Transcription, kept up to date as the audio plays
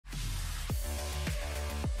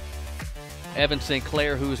Evan St.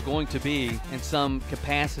 Clair, who is going to be in some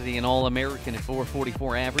capacity an All-American at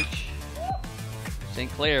 444 average.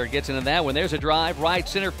 St. Clair gets into that one. There's a drive, right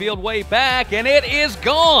center field, way back, and it is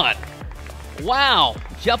gone. Wow,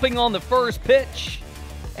 jumping on the first pitch.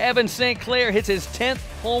 Evan St. Clair hits his 10th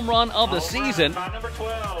home run of the season. By number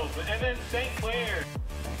 12, Evan St. Clair.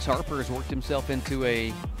 Max Harper has worked himself into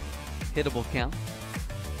a hittable count.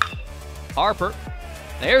 Harper,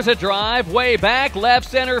 there's a drive, way back, left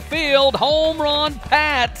center field, home run,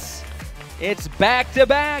 Pats. It's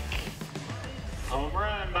back-to-back. Home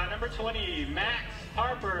run by number 20, Max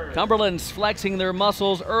Harper. Cumberland's flexing their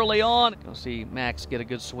muscles early on. You'll see Max get a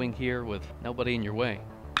good swing here with nobody in your way.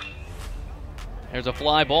 There's a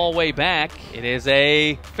fly ball way back. It is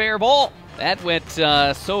a fair ball. That went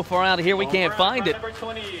so far out of here we can't find it. Number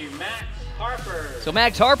 20, Max Harper. So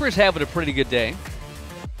Max Harper's having a pretty good day.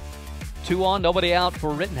 2 on, nobody out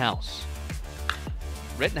for Rittenhouse.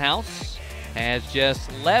 Rittenhouse has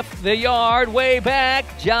just left the yard way back.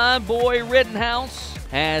 John Boy Rittenhouse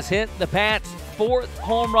has hit the Pats' 4th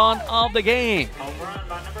home run of the game. Home run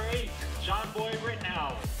by number 8, John Boy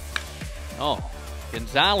Rittenhouse. Oh,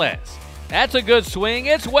 Gonzalez. That's a good swing.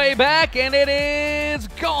 It's way back, and it is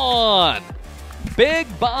gone. Big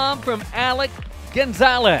bomb from Alec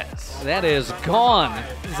Gonzalez. That is gone,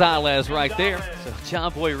 Gonzalez right there. So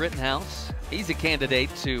John Boy Rittenhouse, he's a candidate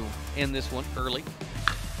to end this one early.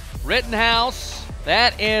 Rittenhouse,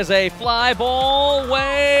 that is a fly ball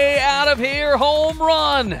way out of here, home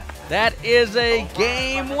run. That is a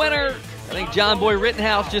game winner. I think John Boy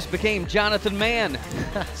Rittenhouse just became Jonathan Mann.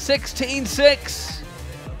 16-6.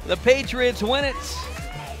 The Patriots win it.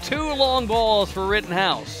 2 long balls for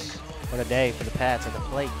Rittenhouse. What a day for the Pats at the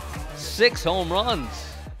plate. 6 home runs.